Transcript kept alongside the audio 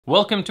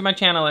Welcome to my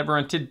channel,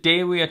 everyone.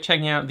 Today we are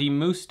checking out the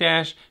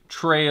Moustache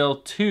Trail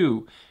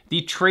 2.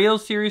 The Trail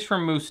series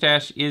from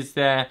Moustache is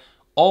their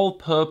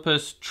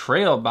all-purpose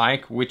trail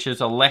bike, which is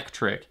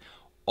electric.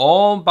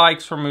 All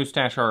bikes from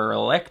Moustache are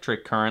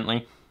electric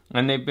currently,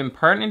 and they've been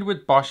partnered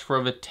with Bosch for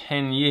over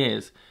 10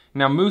 years.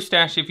 Now,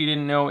 Moustache, if you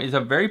didn't know, is a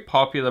very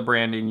popular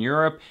brand in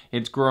Europe.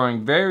 It's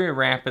growing very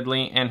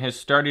rapidly and has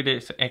started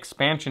its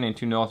expansion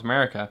into North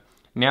America.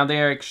 Now, they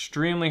are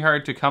extremely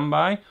hard to come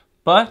by,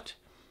 but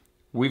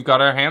we've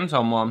got our hands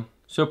on one.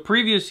 So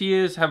previous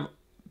years have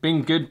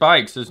been good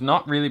bikes. There's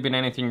not really been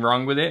anything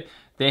wrong with it.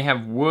 They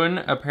have won,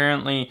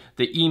 apparently,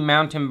 the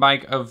E-Mountain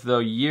Bike of the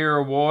Year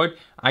award.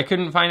 I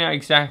couldn't find out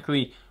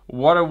exactly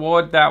what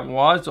award that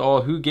was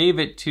or who gave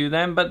it to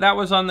them, but that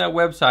was on their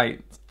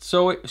website.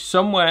 So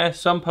somewhere,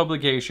 some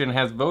publication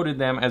has voted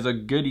them as a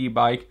good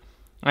e-bike.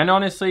 And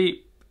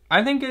honestly,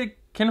 I think it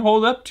can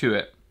hold up to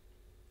it.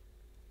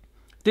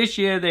 This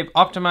year, they've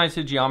optimized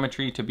the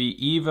geometry to be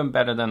even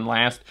better than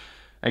last.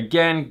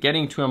 Again,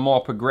 getting to a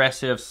more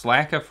progressive,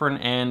 slacker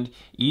front end,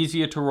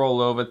 easier to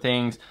roll over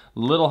things,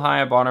 little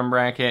higher bottom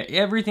bracket.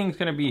 Everything's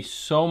going to be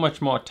so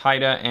much more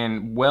tighter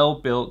and well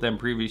built than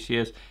previous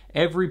years.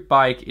 Every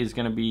bike is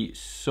going to be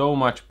so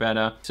much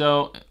better.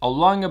 So a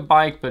longer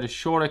bike but a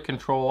shorter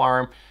control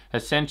arm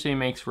essentially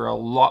makes for a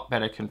lot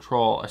better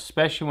control,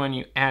 especially when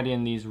you add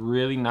in these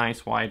really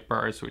nice wide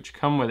bars which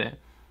come with it.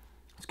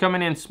 It's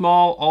coming in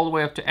small all the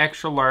way up to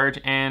extra large,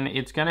 and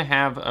it's going to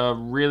have a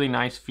really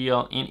nice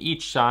feel in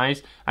each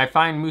size. I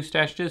find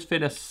Moustache does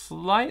fit a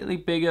slightly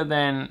bigger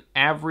than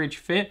average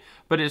fit,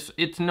 but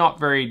it's not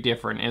very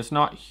different. It's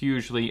not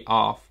hugely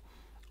off.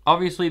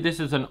 Obviously, this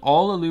is an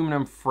all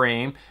aluminum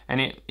frame,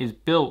 and it is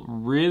built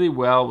really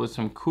well with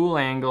some cool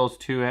angles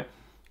to it.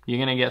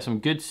 You're going to get some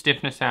good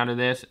stiffness out of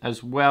this,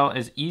 as well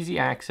as easy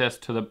access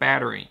to the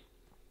battery.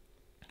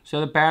 So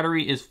the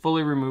battery is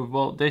fully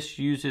removable. This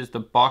uses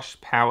the Bosch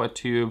power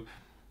tube.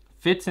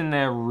 Fits in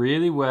there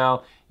really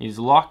well. Is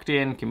locked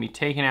in, can be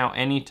taken out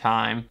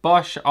anytime.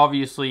 Bosch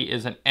obviously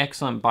is an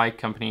excellent bike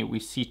company. We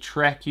see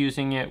Trek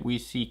using it. We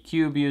see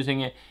Cube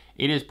using it.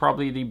 It is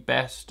probably the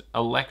best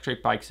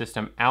electric bike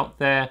system out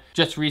there.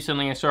 Just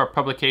recently I saw a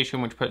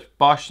publication which puts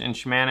Bosch and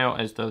Shimano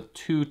as the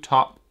two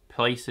top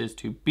places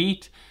to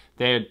beat.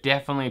 They're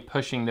definitely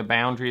pushing the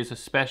boundaries,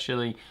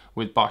 especially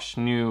with Bosch's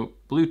new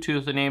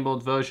Bluetooth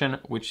enabled version,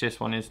 which this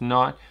one is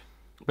not.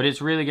 But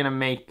it's really going to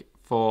make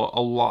for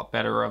a lot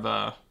better of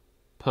a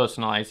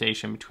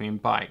personalization between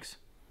bikes.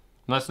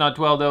 Let's not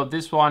dwell though,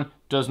 this one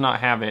does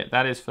not have it.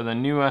 That is for the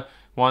newer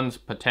ones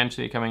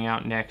potentially coming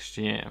out next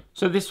year.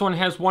 So this one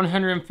has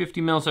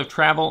 150 mils of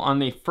travel on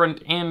the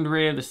front and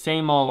rear, the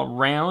same all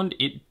around.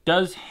 It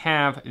does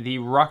have the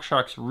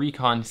RockShox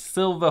Recon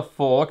Silver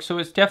fork, so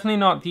it's definitely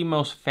not the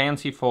most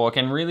fancy fork,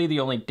 and really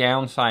the only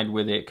downside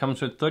with it. It comes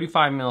with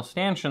 35 mil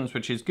stanchions,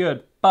 which is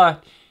good,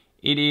 but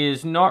it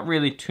is not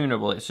really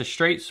tunable. It's a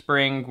straight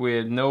spring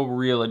with no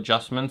real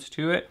adjustments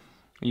to it.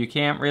 You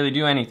can't really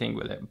do anything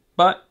with it,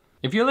 but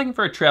if you're looking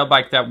for a trail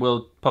bike that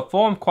will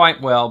perform quite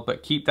well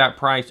but keep that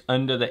price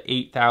under the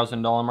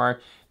 $8,000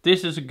 mark,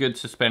 this is a good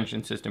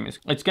suspension system.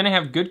 It's going to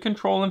have good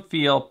control and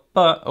feel,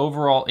 but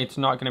overall it's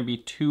not going to be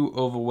too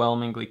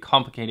overwhelmingly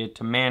complicated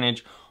to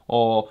manage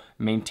or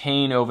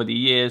maintain over the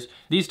years.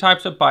 These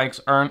types of bikes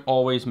aren't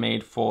always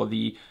made for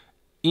the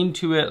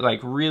into it, like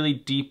really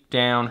deep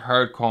down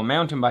hardcore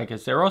mountain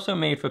bikers. They're also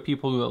made for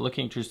people who are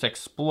looking to just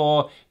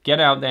explore, get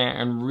out there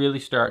and really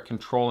start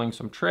controlling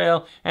some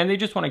trail, and they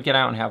just want to get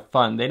out and have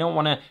fun. They don't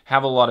want to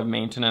have a lot of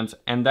maintenance,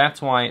 and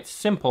that's why it's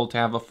simple to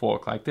have a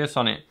fork like this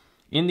on it.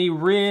 In the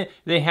rear,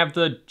 they have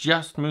the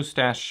Just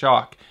Moustache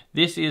shock.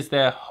 This is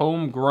their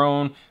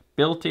homegrown,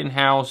 built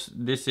in-house.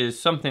 This is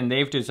something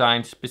they've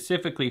designed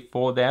specifically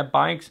for their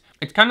bikes.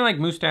 It's kind of like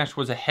Moustache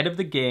was ahead of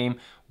the game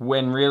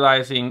when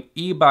realizing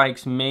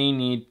e-bikes may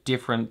need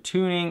different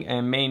tuning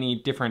and may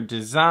need different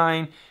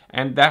design,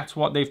 and that's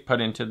what they've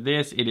put into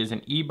this. It is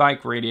an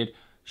e-bike rated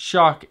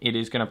shock. It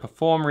is going to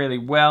perform really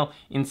well.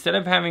 Instead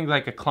of having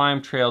like a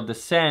climb trail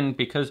descend,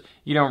 because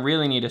you don't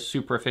really need a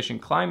super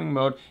efficient climbing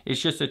mode,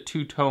 it's just a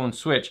two-tone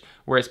switch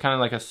where it's kind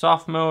of like a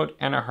soft mode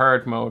and a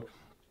hard mode.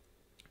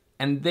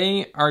 And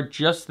they are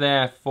just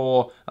there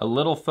for a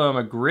little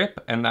firmer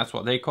grip, and that's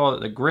what they call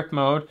it, the grip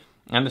mode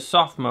and the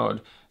soft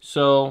mode.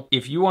 So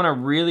if you want to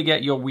really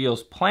get your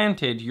wheels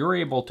planted, you're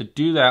able to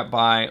do that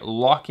by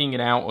locking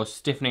it out or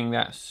stiffening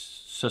that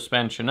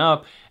suspension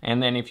up.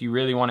 And then if you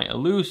really want it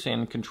loose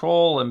and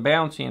control and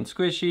bouncy and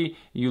squishy,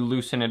 you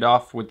loosen it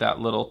off with that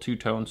little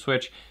two-tone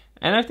switch.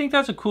 And I think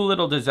that's a cool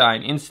little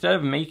design. Instead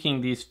of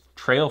making these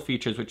trail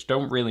features which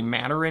don't really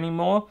matter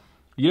anymore,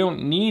 you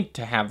don't need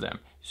to have them.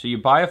 So you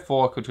buy a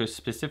fork which was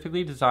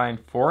specifically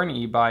designed for an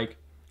e-bike,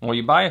 or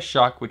you buy a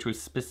shock which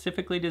was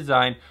specifically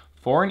designed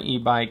for an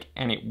e-bike,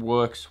 and it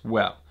works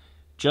well.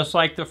 Just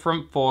like the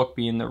front fork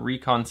being the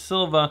Recon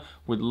Silver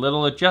with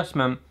little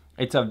adjustment,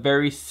 it's a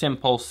very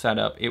simple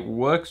setup. It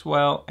works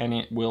well and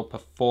it will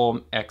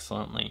perform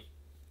excellently.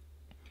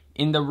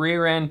 In the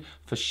rear end,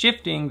 for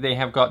shifting, they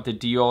have got the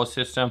Dior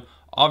system.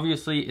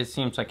 Obviously, it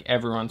seems like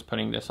everyone's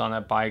putting this on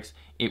their bikes.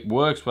 it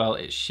works well,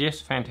 it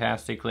shifts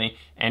fantastically,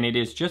 and it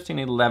is just an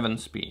 11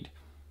 speed.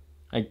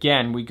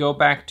 Again, we go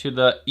back to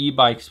the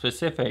e-bike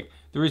specific.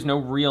 There is no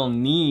real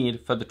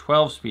need for the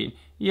 12 speed.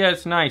 Yeah,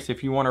 it's nice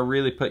if you want to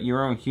really put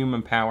your own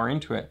human power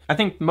into it. I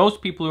think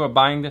most people who are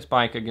buying this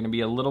bike are going to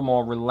be a little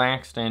more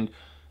relaxed and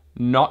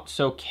not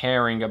so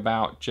caring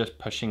about just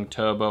pushing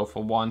turbo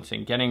for once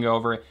and getting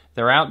over it.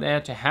 They're out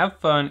there to have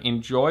fun,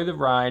 enjoy the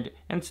ride,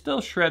 and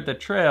still shred the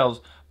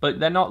trails, but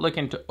they're not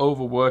looking to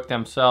overwork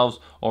themselves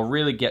or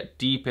really get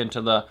deep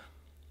into the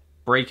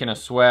breaking a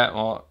sweat,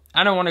 or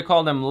I don't want to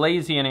call them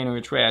lazy in any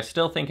which way. I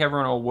still think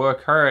everyone will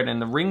work hard, and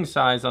the ring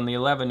size on the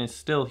 11 is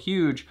still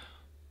huge,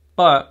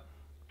 but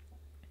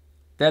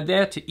they're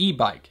there to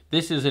e-bike.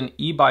 This is an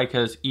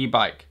e-biker's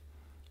e-bike.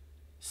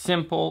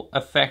 Simple,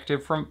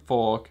 effective front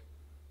fork,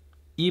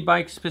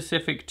 e-bike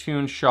specific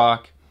tune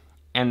shock,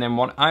 and then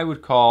what I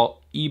would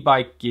call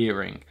e-bike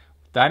gearing.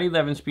 That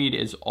 11 speed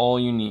is all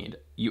you need.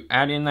 You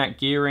add in that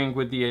gearing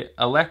with the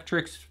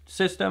electric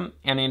system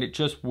and it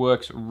just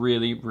works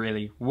really,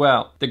 really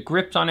well. The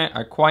grips on it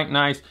are quite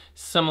nice,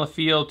 similar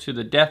feel to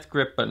the Death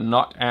Grip, but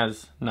not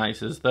as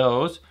nice as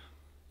those.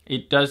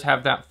 It does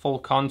have that full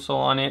console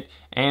on it,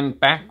 and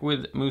back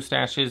with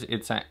Moustaches,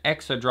 it's an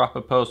extra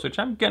dropper post, which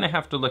I'm gonna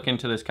have to look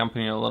into this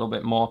company a little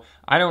bit more.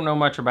 I don't know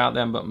much about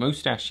them, but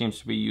Moustache seems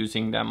to be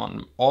using them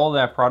on all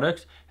their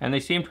products, and they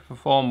seem to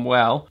perform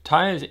well.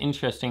 Tires,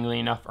 interestingly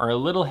enough, are a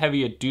little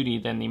heavier duty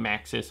than the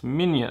Maxxis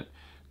Minion.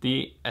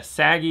 The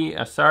Asagi,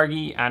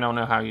 I don't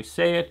know how you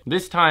say it.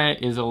 This tire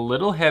is a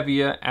little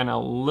heavier and a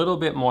little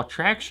bit more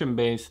traction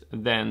based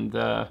than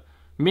the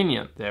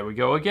Minion. There we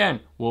go again.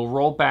 We'll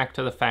roll back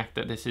to the fact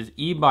that this is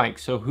e-bike,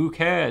 so who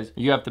cares?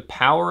 You have the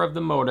power of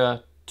the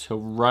motor to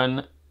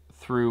run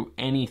through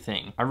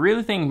anything. I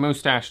really think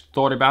Moustache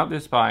thought about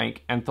this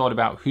bike and thought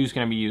about who's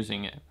going to be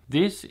using it.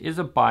 This is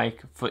a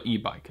bike for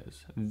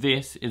e-bikers.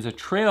 This is a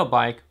trail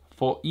bike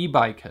for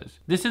e-bikers.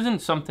 This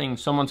isn't something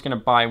someone's going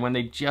to buy when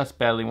they just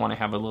barely want to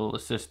have a little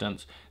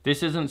assistance.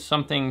 This isn't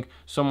something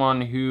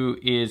someone who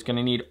is going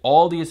to need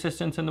all the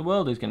assistance in the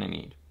world is going to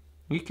need.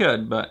 You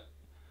could, but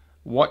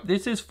what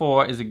this is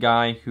for is a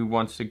guy who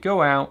wants to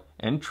go out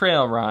and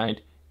trail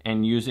ride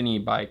and use an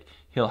e-bike.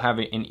 He'll have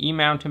it in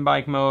e-mountain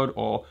bike mode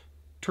or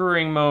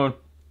touring mode.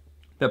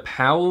 The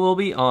power will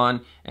be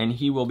on and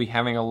he will be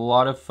having a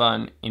lot of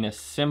fun in a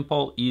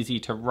simple, easy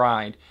to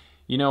ride.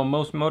 You know,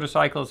 most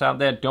motorcycles out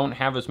there don't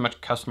have as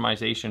much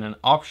customization and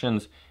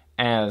options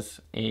as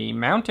a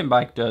mountain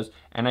bike does,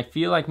 and I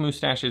feel like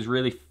Moustache is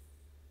really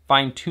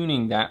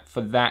fine-tuning that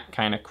for that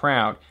kind of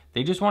crowd.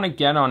 They just want to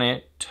get on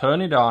it,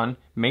 turn it on,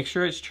 make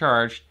sure it's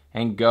charged,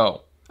 and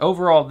go.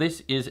 Overall,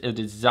 this is a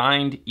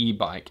designed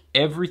e-bike.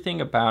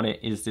 Everything about it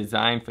is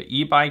designed for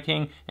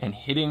e-biking and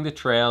hitting the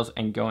trails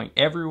and going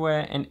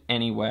everywhere and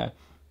anywhere.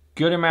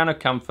 Good amount of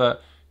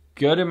comfort,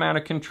 good amount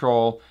of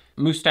control.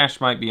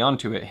 Moustache might be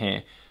onto it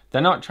here.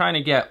 They're not trying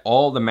to get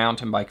all the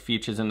mountain bike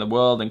features in the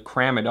world and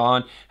cram it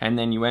on, and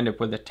then you end up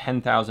with a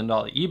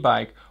 $10,000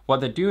 e-bike.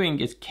 What they're doing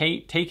is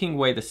taking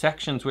away the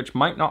sections which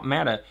might not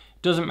matter.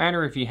 Doesn't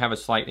matter if you have a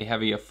slightly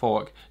heavier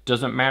fork.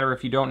 Doesn't matter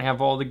if you don't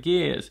have all the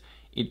gears.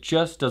 It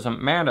just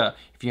doesn't matter.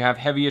 If you have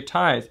heavier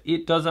tires,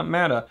 it doesn't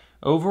matter.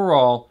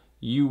 Overall,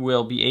 you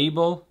will be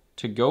able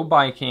to go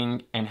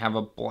biking and have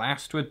a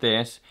blast with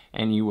this,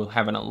 and you will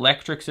have an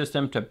electric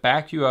system to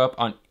back you up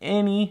on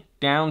any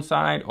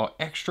downside or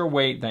extra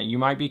weight that you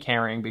might be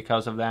carrying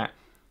because of that.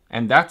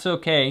 And that's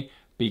okay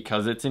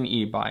because it's an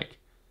e-bike.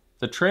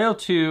 The Trail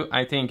 2,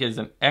 I think, is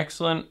an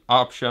excellent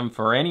option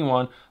for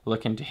anyone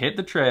looking to hit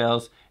the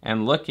trails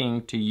and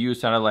looking to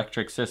use that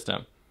electric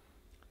system.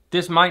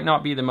 This might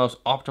not be the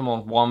most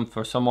optimal one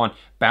for someone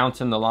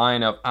bouncing the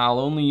line of, I'll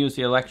only use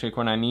the electric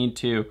when I need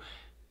to,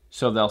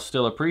 so they'll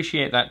still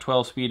appreciate that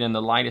 12 speed in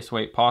the lightest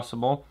weight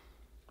possible.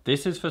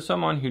 This is for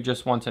someone who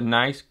just wants a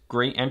nice,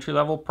 great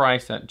entry-level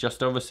price at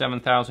just over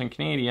 7,000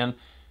 Canadian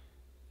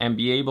and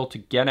be able to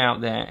get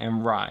out there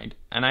and ride.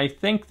 And I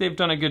think they've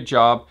done a good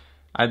job.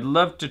 I'd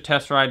love to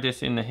test ride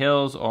this in the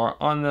hills or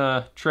on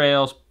the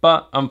trails,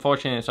 but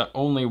unfortunately it's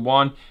only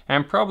one,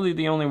 and probably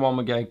the only one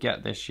we're going to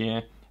get this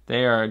year.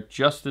 They are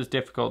just as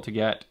difficult to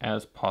get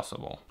as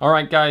possible.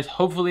 Alright guys,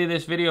 hopefully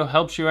this video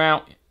helps you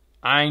out.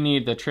 I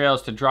need the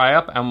trails to dry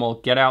up and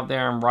we'll get out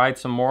there and ride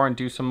some more and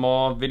do some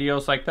more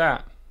videos like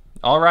that.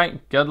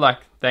 Alright, good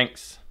luck.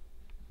 Thanks.